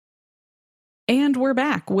And we're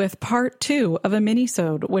back with part 2 of a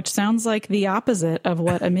mini-sode, which sounds like the opposite of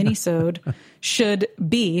what a mini-sode should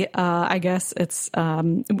be. I guess it's,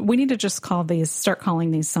 we need to just start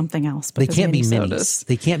calling these something else. They can't be minis.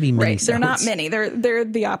 They can't be minis. Right. They're not mini. They're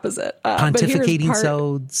the opposite. Pontificating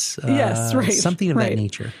sodes. Yes, right. Something of that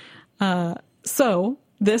nature. So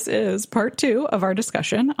this is part 2 of our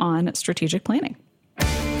discussion on strategic planning.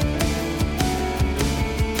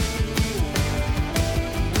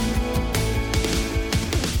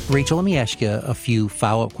 Rachel, let me ask you a few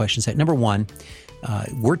follow-up questions. Number one,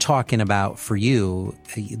 we're talking about, for you,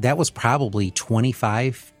 that was probably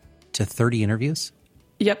 25 to 30 interviews?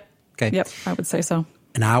 Yep. Okay. Yep, I would say so.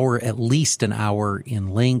 At least an hour in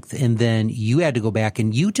length. And then you had to go back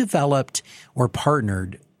and you developed or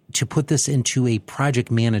partnered to put this into a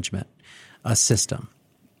project management system.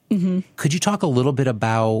 Mm-hmm. Could you talk a little bit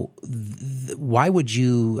about why would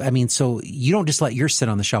you, so you don't just let yours sit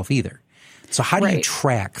on the shelf either. So how do you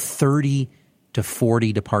track 30 to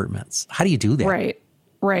 40 departments? How do you do that?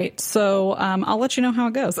 Right. So I'll let you know how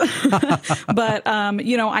it goes. But,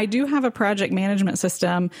 I do have a project management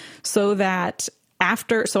system so that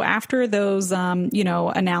after those,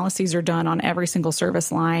 analyses are done on every single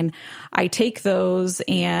service line, I take those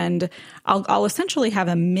and I'll essentially have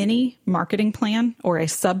a mini marketing plan or a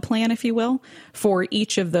sub plan, if you will, for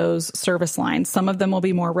each of those service lines. Some of them will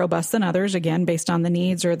be more robust than others, again, based on the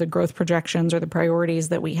needs or the growth projections or the priorities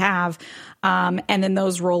that we have. And then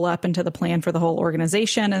those roll up into the plan for the whole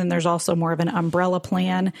organization. And then there's also more of an umbrella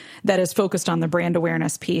plan that is focused on the brand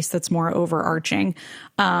awareness piece that's more overarching.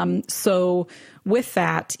 So with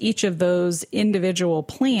that, each of those individual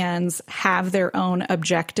plans have their own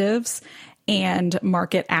objectives and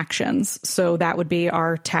market actions. So that would be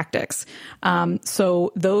our tactics.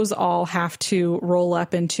 So those all have to roll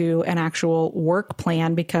up into an actual work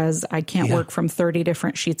plan because I can't work from 30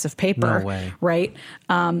 different sheets of paper. No way. Right?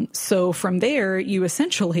 So from there, you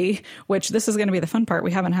essentially, which this is going to be the fun part.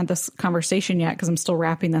 We haven't had this conversation yet because I'm still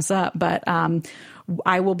wrapping this up, but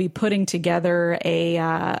I will be putting together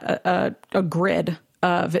a grid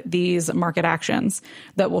of these market actions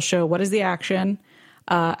that will show what is the action,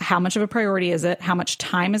 how much of a priority is it, how much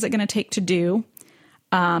time is it going to take to do,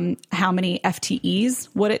 how many FTEs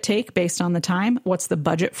would it take based on the time, what's the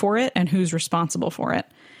budget for it, and who's responsible for it.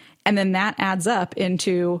 And then that adds up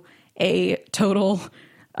into a total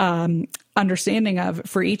understanding of,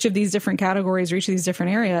 for each of these different categories or each of these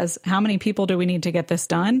different areas, how many people do we need to get this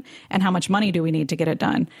done and how much money do we need to get it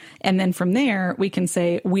done? And then from there, we can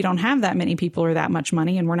say, we don't have that many people or that much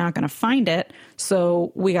money and we're not going to find it.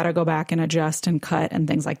 So we got to go back and adjust and cut and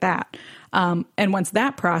things like that. And once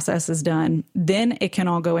that process is done, then it can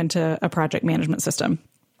all go into a project management system.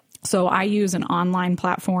 So I use an online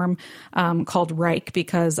platform called Rike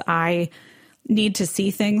because I need to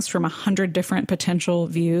see things from 100 different potential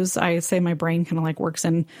views. I say my brain kind of like works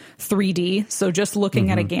in 3D. So just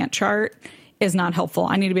looking at a Gantt chart is not helpful.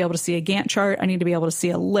 I need to be able to see a Gantt chart. I need to be able to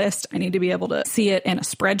see a list. I need to be able to see it in a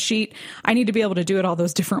spreadsheet. I need to be able to do it all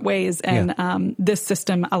those different ways. And this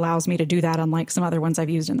system allows me to do that, unlike some other ones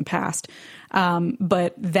I've used in the past.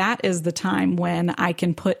 But that is the time when I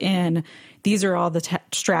can put in, these are all the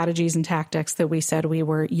strategies and tactics that we said we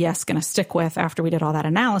were, going to stick with after we did all that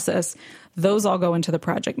analysis. Those all go into the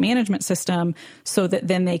project management system so that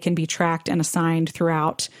then they can be tracked and assigned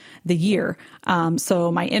throughout the year.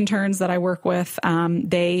 So my interns that I work with,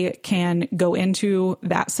 they can go into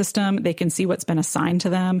that system. They can see what's been assigned to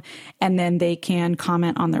them, and then they can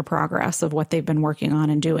comment on their progress of what they've been working on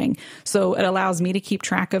and doing. So it allows me to keep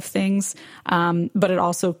track of things, but it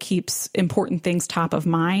also keeps important things top of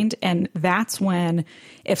mind. And that's when,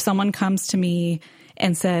 if someone comes to me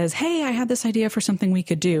and says, hey, I had this idea for something we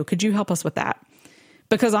could do, could you help us with that?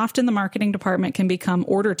 Because often the marketing department can become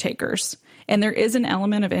order takers, and there is an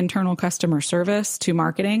element of internal customer service to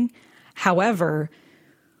marketing. However,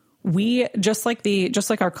 we, just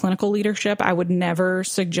like our clinical leadership, I would never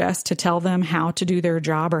suggest to tell them how to do their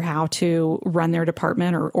job or how to run their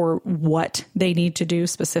department or what they need to do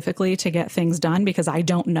specifically to get things done, because I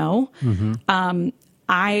don't know.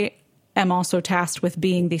 I am also tasked with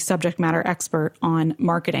being the subject matter expert on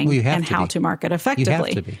marketing and how to market effectively.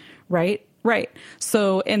 You have to be. Right.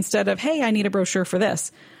 So instead of, hey, I need a brochure for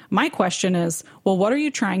this, my question is, well, what are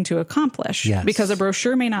you trying to accomplish? Yes. Because a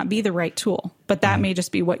brochure may not be the right tool, but that may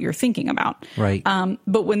just be what you're thinking about. Right.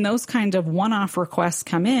 But when those kinds of one-off requests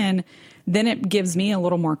come in, then it gives me a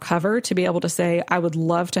little more cover to be able to say, I would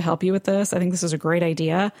love to help you with this. I think this is a great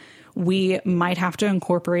idea. We might have to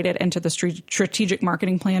incorporate it into the strategic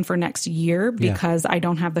marketing plan for next year because I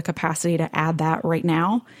don't have the capacity to add that right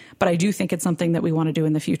now. But I do think it's something that we want to do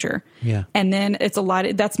in the future. Yeah. And then it's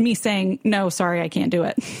that's me saying, no, sorry, I can't do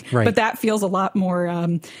it. Right. But that feels a lot more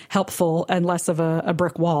helpful and less of a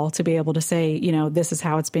brick wall to be able to say, this is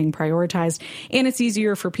how it's being prioritized. And it's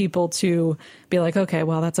easier for people to be like, okay,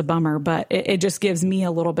 well, that's a bummer. But it just gives me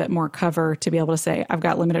a little bit more cover to be able to say, I've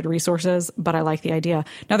got limited resources, but I like the idea.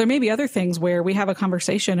 Now, there may be other things where we have a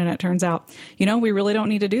conversation and it turns out, we really don't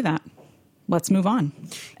need to do that. Let's move on.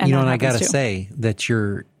 And I got to say that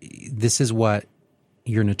this is what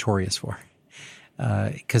you're notorious for.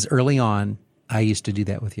 Because early on, I used to do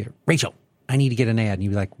that with you. Rachel, I need to get an ad. And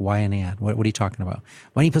you'd be like, why an ad? What are you talking about?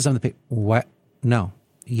 Why don't you put something on the paper? What? No.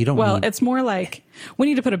 You don't. Well, it's more like we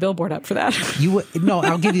need to put a billboard up for that. No,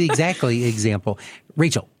 I'll give you the example.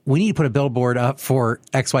 Rachel, we need to put a billboard up for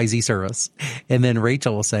XYZ service. And then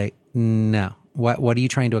Rachel will say, no, what are you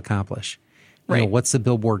trying to accomplish? Right. What's the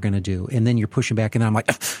billboard going to do? And then you're pushing back, and I'm like,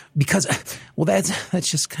 because, that's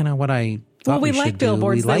just kind of what I thought we like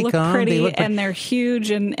billboards. They look pretty and they're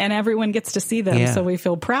huge and everyone gets to see them. Yeah. So we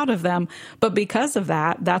feel proud of them. But because of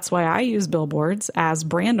that, that's why I use billboards as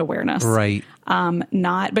brand awareness. Right.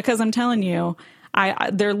 Not because I'm telling you,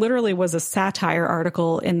 there literally was a satire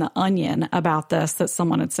article in The Onion about this that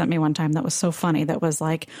someone had sent me one time that was so funny. That was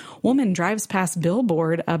like, woman drives past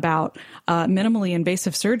billboard about minimally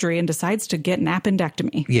invasive surgery and decides to get an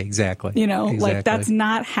appendectomy. Yeah, exactly. Like that's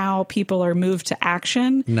not how people are moved to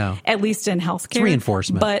action. No. At least in healthcare. It's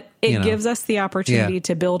reinforcement. But it gives us the opportunity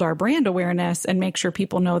to build our brand awareness and make sure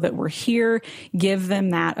people know that we're here, give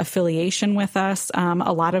them that affiliation with us.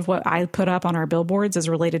 A lot of what I put up on our billboards is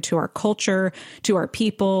related to our culture, to our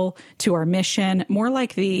people, to our mission, more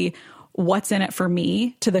like the what's in it for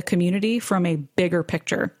me to the community from a bigger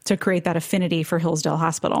picture to create that affinity for Hillsdale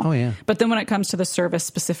Hospital. Oh, yeah. But then when it comes to the service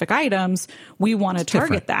specific items, we want to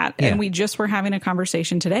target that. Yeah. And we just were having a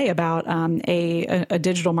conversation today about a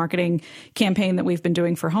digital marketing campaign that we've been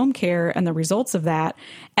doing for home care and the results of that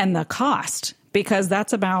and the cost, because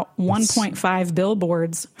that's about 1.5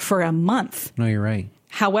 billboards for a month. No, you're right.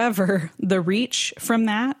 However, the reach from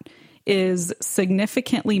that is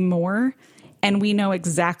significantly more, and we know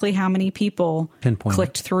exactly how many people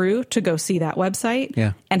clicked through to go see that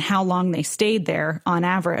website and how long they stayed there on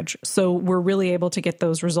average. So we're really able to get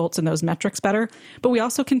those results and those metrics better. But we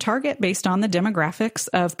also can target based on the demographics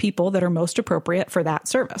of people that are most appropriate for that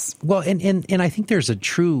service. Well, and I think there's a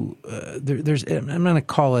true, I'm going to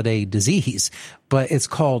call it a disease, but it's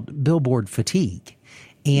called billboard fatigue.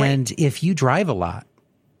 And if you drive a lot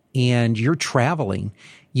and you're traveling,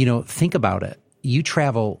 think about it. You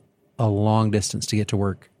travel a long distance to get to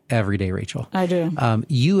work every day, Rachel. I do.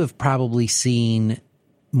 You have probably seen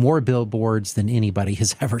more billboards than anybody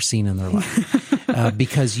has ever seen in their life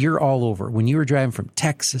because you're all over. When you were driving from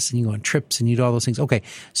Texas and you go on trips and you do all those things. Okay,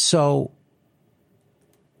 so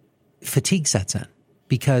fatigue sets in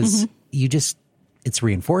because it's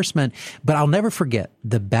reinforcement. But I'll never forget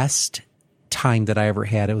the best time that I ever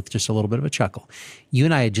had it with just a little bit of a chuckle. You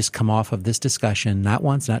and I had just come off of this discussion, not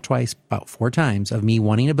once, not twice, about 4 times of me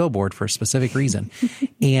wanting a billboard for a specific reason.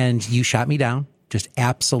 And you shot me down, just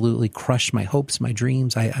absolutely crushed my hopes, my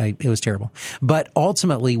dreams. It was terrible. But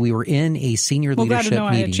ultimately we were in a senior leadership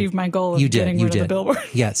meeting. I achieved my goal of getting rid of the billboard.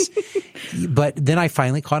 Yes. But then I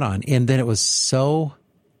finally caught on, and then it was so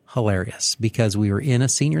hilarious because we were in a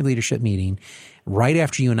senior leadership meeting right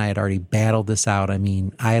after you and I had already battled this out. I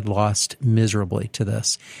mean, I had lost miserably to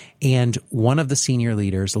this. And one of the senior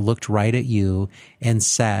leaders looked right at you and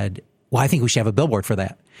said, well, I think we should have a billboard for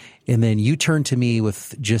that. And then you turned to me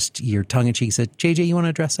with just your tongue in cheek, said, JJ, you want to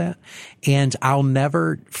address that? And I'll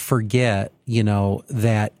never forget,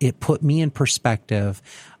 that it put me in perspective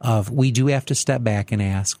of we do have to step back and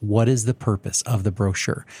ask, what is the purpose of the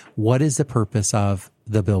brochure? What is the purpose of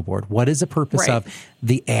the billboard? What is the purpose of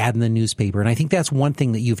the ad in the newspaper? And I think that's one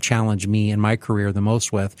thing that you've challenged me in my career the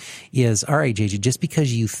most with is, all right, JJ, just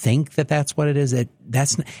because you think that that's what it is,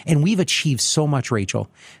 that's not, and we've achieved so much, Rachel,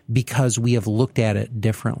 because we have looked at it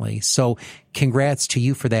differently. So congrats to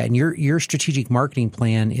you for that. And your strategic marketing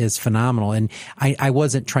plan is phenomenal. And I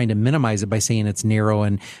wasn't trying to minimize it by saying it's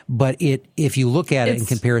narrow, but if you look at it in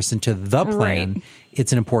comparison to the plan,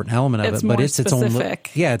 it's an important element of it, but it's its own.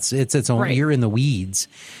 It's its own. Right. You're in the weeds.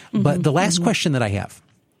 But the last question that I have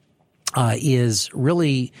is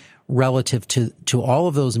really relative to all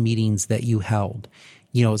of those meetings that you held.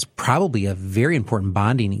 it's probably a very important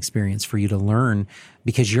bonding experience for you to learn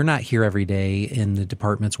because you're not here every day and the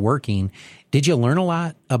department's working. Did you learn a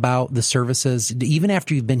lot about the services? Even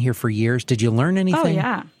after you've been here for years, did you learn anything? Oh,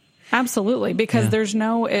 yeah. Absolutely, because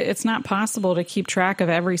it's not possible to keep track of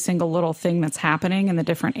every single little thing that's happening in the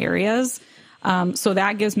different areas. So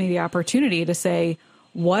that gives me the opportunity to say,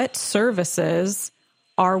 what services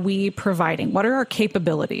are we providing? What are our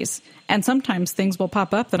capabilities? And sometimes things will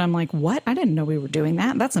pop up that I'm like, what? I didn't know we were doing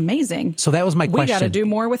that. That's amazing. So that was my question. We got to do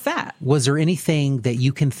more with that. Was there anything that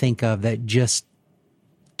you can think of that just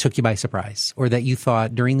took you by surprise or that you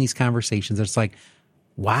thought during these conversations, it's like,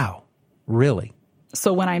 wow, really?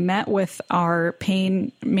 So when I met with our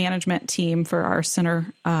pain management team for our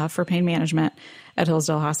Center for Pain Management at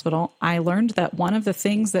Hillsdale Hospital, I learned that one of the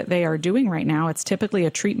things that they are doing right now, it's typically a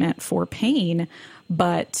treatment for pain,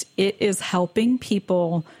 but it is helping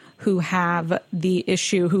people who have the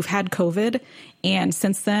issue, who've had COVID, and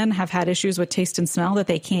since then have had issues with taste and smell that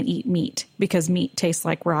they can't eat meat because meat tastes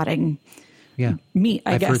like rotting meat,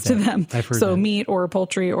 I guess, to them. So meat or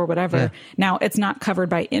poultry or whatever. Yeah. Now, it's not covered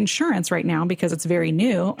by insurance right now because it's very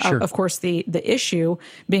new. Sure. Of course, the issue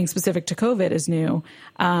being specific to COVID is new.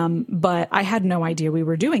 But I had no idea we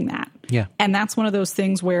were doing that. Yeah. And that's one of those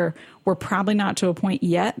things where we're probably not to a point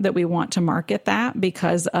yet that we want to market that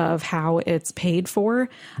because of how it's paid for.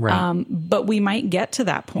 Right. But we might get to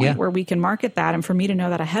that point where we can market that. And for me to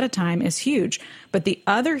know that ahead of time is huge. But the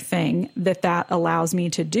other thing that allows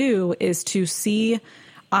me to do is to see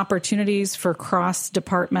opportunities for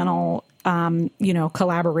cross-departmental,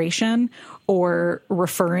 collaboration or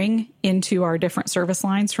referring into our different service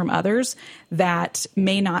lines from others that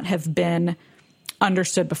may not have been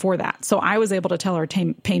understood before that. So I was able to tell our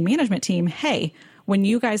pain management team, hey, when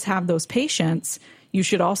you guys have those patients, you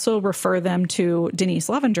should also refer them to Denise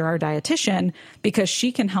Lovinger, our dietitian, because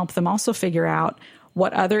she can help them also figure out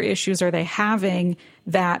what other issues are they having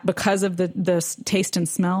that because of the taste and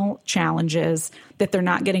smell challenges that they're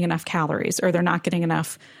not getting enough calories or they're not getting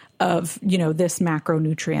enough of, this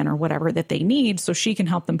macronutrient or whatever that they need. So she can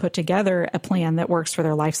help them put together a plan that works for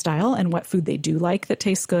their lifestyle and what food they do like that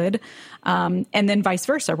tastes good. And then vice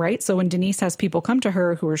versa, right? So when Denise has people come to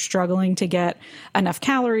her who are struggling to get enough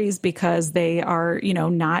calories because they are,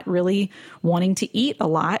 not really wanting to eat a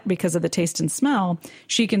lot because of the taste and smell,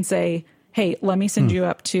 she can say, hey, let me send you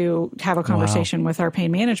up to have a conversation with our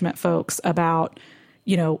pain management folks about,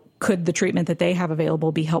 could the treatment that they have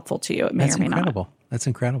available be helpful to you? It may or may not. That's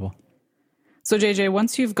incredible. So JJ,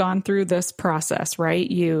 once you've gone through this process, right,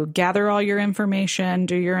 you gather all your information,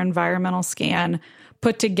 do your environmental scan,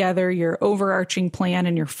 put together your overarching plan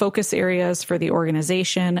and your focus areas for the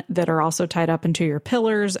organization that are also tied up into your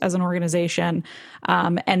pillars as an organization.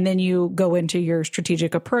 And then you go into your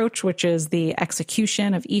strategic approach, which is the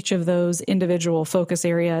execution of each of those individual focus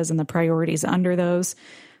areas and the priorities under those.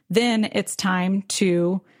 Then it's time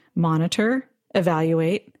to monitor,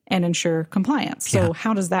 evaluate, and ensure compliance. So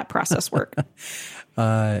how does that process work?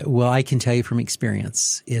 Well, I can tell you from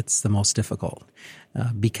experience, it's the most difficult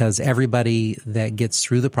because everybody that gets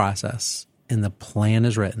through the process and the plan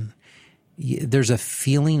is written, there's a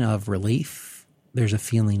feeling of relief. There's a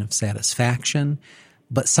feeling of satisfaction.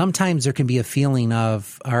 But sometimes there can be a feeling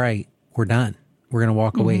of, all right, we're done. We're going to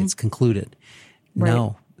walk away. It's concluded. Right.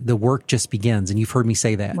 No. The work just begins, and you've heard me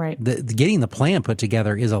say that. Right. Getting the plan put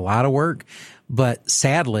together is a lot of work, but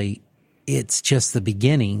sadly, it's just the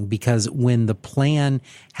beginning because when the plan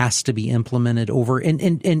has to be implemented over,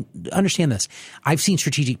 and understand this, I've seen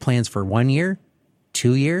strategic plans for 1 year,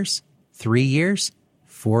 2 years, 3 years,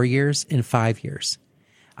 4 years, and 5 years.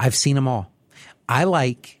 I've seen them all. I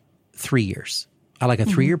like 3 years. I like a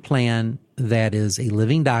 3-year plan that is a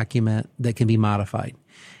living document that can be modified.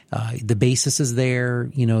 The basis is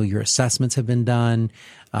there, your assessments have been done.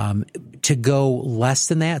 To go less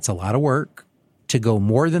than that, it's a lot of work. To go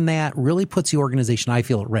more than that really puts the organization, I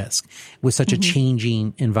feel, at risk with such a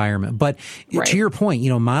changing environment. But to your point,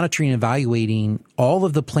 monitoring and evaluating all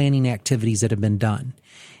of the planning activities that have been done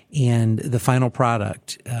and the final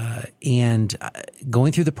product, and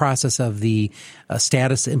going through the process of the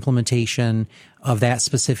status implementation of that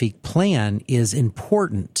specific plan is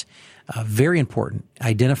important. Very important,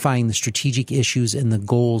 identifying the strategic issues and the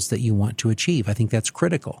goals that you want to achieve. I think that's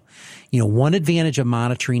critical. One advantage of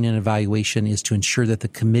monitoring and evaluation is to ensure that the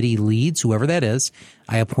committee leads, whoever that is.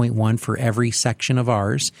 I appoint one for every section of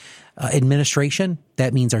ours. Administration,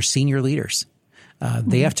 that means our senior leaders.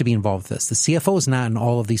 They have to be involved with this. The CFO is not in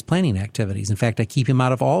all of these planning activities. In fact, I keep him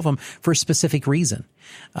out of all of them for a specific reason.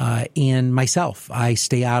 And myself, I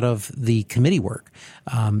stay out of the committee work.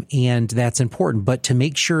 And that's important. But to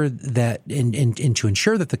make sure that, and to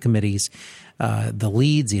ensure that the committees, the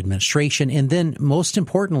leads, the administration, and then most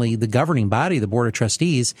importantly, the governing body, the Board of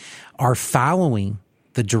Trustees, are following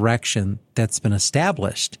the direction that's been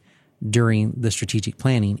established during the strategic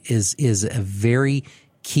planning is a very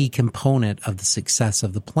key component of the success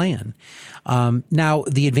of the plan. Now,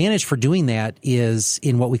 the advantage for doing that is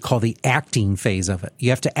in what we call the acting phase of it. You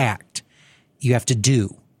have to act. You have to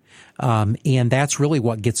do. And that's really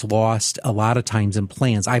what gets lost a lot of times in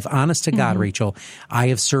plans. Honest to God, Rachel, I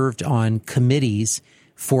have served on committees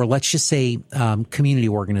for, let's just say, community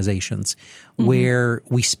organizations where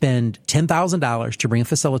we spend $10,000 to bring a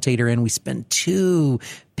facilitator in. We spend 2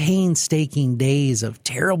 painstaking days of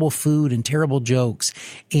terrible food and terrible jokes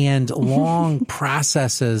and long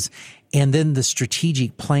processes. And then the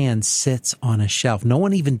strategic plan sits on a shelf. No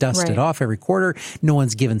one even dusts it off every quarter. No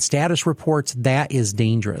one's given status reports. That is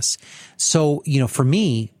dangerous. So, for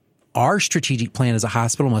me, our strategic plan as a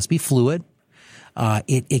hospital must be fluid.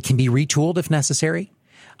 It can be retooled if necessary.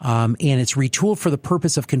 And it's retooled for the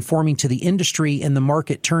purpose of conforming to the industry and the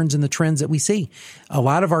market turns and the trends that we see. A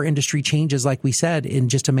lot of our industry changes, like we said, in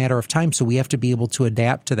just a matter of time. So we have to be able to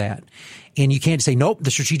adapt to that. And you can't say, nope, the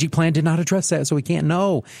strategic plan did not address that, so we can't.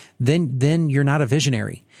 No, then you're not a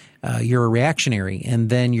visionary. You're a reactionary, and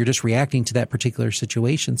then you're just reacting to that particular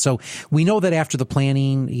situation. So we know that after the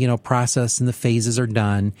planning, process and the phases are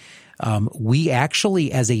done, we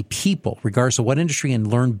actually, as a people, regardless of what industry, and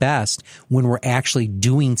learn best when we're actually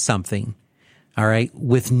doing something, all right,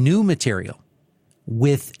 with new material,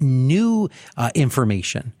 with new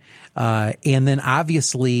information. And then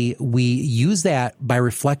obviously we use that by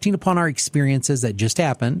reflecting upon our experiences that just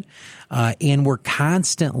happened, and we're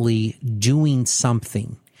constantly doing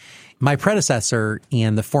something. My predecessor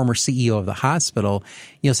and the former CEO of the hospital,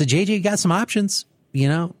 said, JJ, you got some options.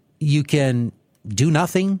 You can do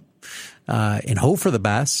nothing and hope for the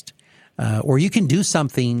best, or you can do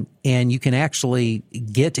something and you can actually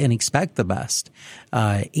get and expect the best.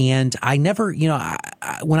 And I never,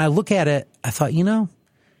 when I look at it, I thought,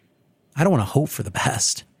 I don't want to hope for the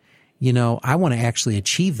best. I want to actually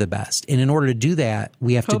achieve the best. And in order to do that,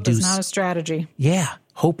 we have to do. Hope is not a strategy. Yeah,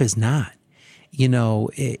 hope is not.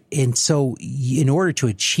 And so in order to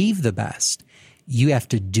achieve the best, you have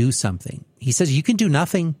to do something. He says you can do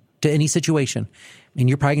nothing to any situation, and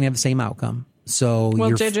you're probably going to have the same outcome. So,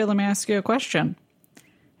 well, JJ, let me ask you a question.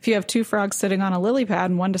 If you have 2 frogs sitting on a lily pad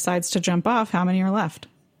and one decides to jump off, how many are left?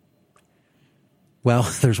 Well,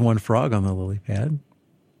 there's 1 frog on the lily pad.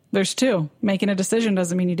 There's 2. Making a decision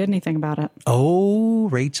doesn't mean you did anything about it. Oh,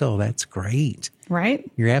 Rachel, that's great.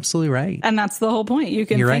 Right? You're absolutely right. And that's the whole point. You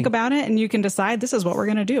can think about it and you can decide this is what we're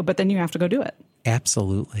going to do, but then you have to go do it.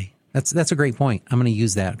 Absolutely. That's a great point. I'm going to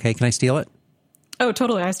use that. Okay. Can I steal it? Oh,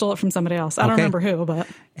 totally. I stole it from somebody else. I don't remember who, but.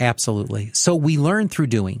 Absolutely. So we learn through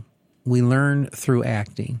doing. We learn through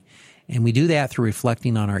acting. And we do that through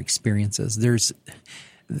reflecting on our experiences. There's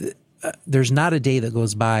not a day that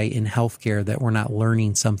goes by in healthcare that we're not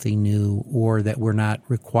learning something new or that we're not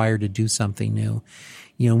required to do something new.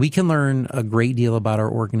 We can learn a great deal about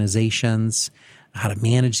our organizations, how to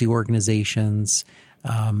manage the organizations,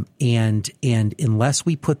 and unless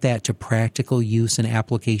we put that to practical use and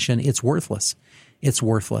application, it's worthless. It's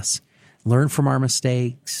worthless. Learn from our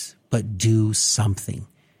mistakes, but do something,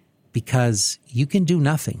 because you can do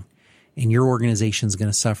nothing and your organization is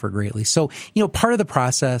going to suffer greatly. So, part of the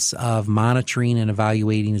process of monitoring and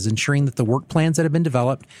evaluating is ensuring that the work plans that have been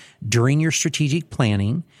developed during your strategic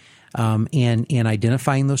planning, and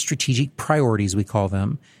identifying those strategic priorities, we call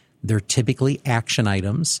them. They're typically action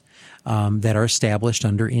items that are established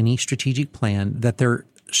under any strategic plan, that they're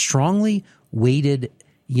strongly weighted,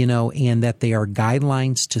 and that they are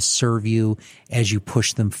guidelines to serve you as you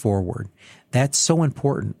push them forward. That's so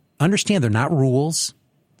important. Understand they're not rules.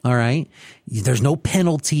 All right. There's no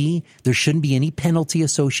penalty. There shouldn't be any penalty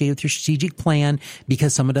associated with your strategic plan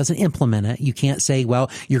because someone doesn't implement it. You can't say, well,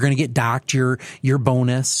 you're going to get docked your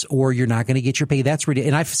bonus or you're not going to get your pay. That's ridiculous.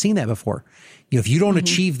 And I've seen that before. If you don't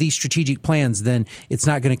achieve these strategic plans, then it's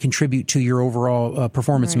not going to contribute to your overall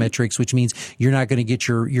performance metrics, which means you're not going to get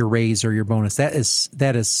your raise or your bonus. That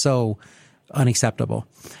is so unacceptable.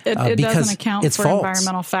 It doesn't account for false.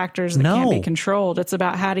 Environmental factors that can't be controlled. It's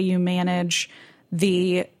about how do you manage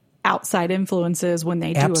the outside influences when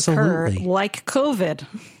they do occur, like COVID.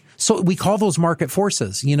 So we call those market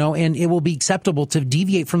forces, and it will be acceptable to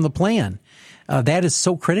deviate from the plan. That is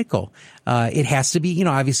so critical. It has to be,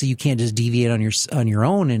 obviously you can't just deviate on your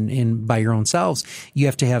own and by your own selves. You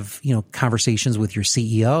have to have, conversations with your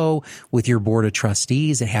CEO, with your board of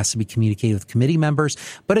trustees. It has to be communicated with committee members.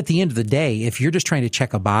 But at the end of the day, if you're just trying to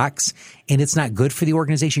check a box and it's not good for the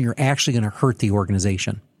organization, you're actually going to hurt the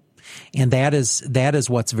organization. And that is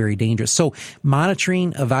what's very dangerous. So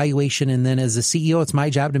monitoring, evaluation, and then as a CEO, it's my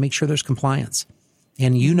job to make sure there's compliance.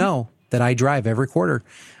 And that I drive every quarter.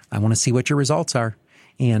 I want to see what your results are.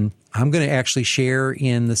 And I'm going to actually share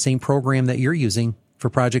in the same program that you're using for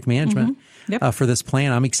project management for this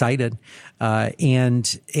plan. I'm excited.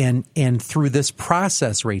 And through this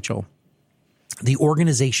process, Rachel, the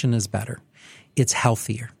organization is better. It's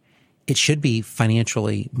healthier. It should be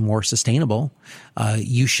financially more sustainable.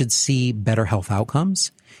 You should see better health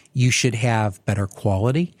outcomes. You should have better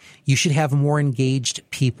quality. You should have more engaged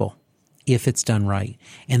people if it's done right.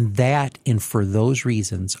 And for those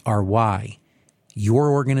reasons are why your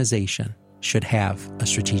organization should have a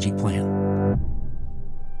strategic plan.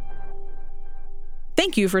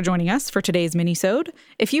 Thank you for joining us for today's mini-sode.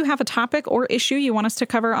 If you have a topic or issue you want us to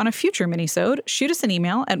cover on a future mini-sode, shoot us an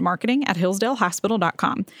email at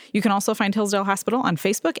marketing@hillsdalehospital.com. You can also find Hillsdale Hospital on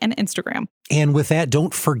Facebook and Instagram. And with that,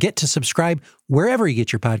 don't forget to subscribe wherever you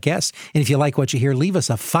get your podcasts. And if you like what you hear, leave us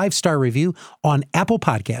a 5-star review on Apple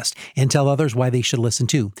Podcast and tell others why they should listen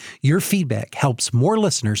too. Your feedback helps more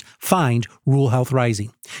listeners find Rural Health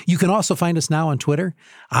Rising. You can also find us now on Twitter.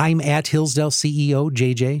 I'm at Hillsdale CEO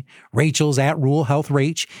JJ. Rachel's at Rural Health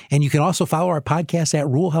Rach. And you can also follow our podcast at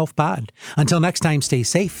Rural Health Pod. Until next time, stay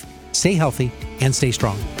safe, stay healthy, and stay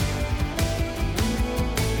strong.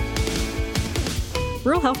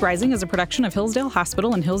 Rural Health Rising is a production of Hillsdale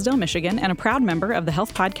Hospital in Hillsdale, Michigan, and a proud member of the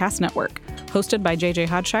Health Podcast Network. Hosted by JJ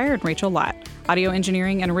Hodshire and Rachel Lott. Audio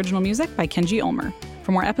engineering and original music by Kenji Ulmer.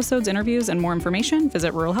 For more episodes, interviews, and more information,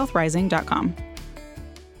 visit ruralhealthrising.com.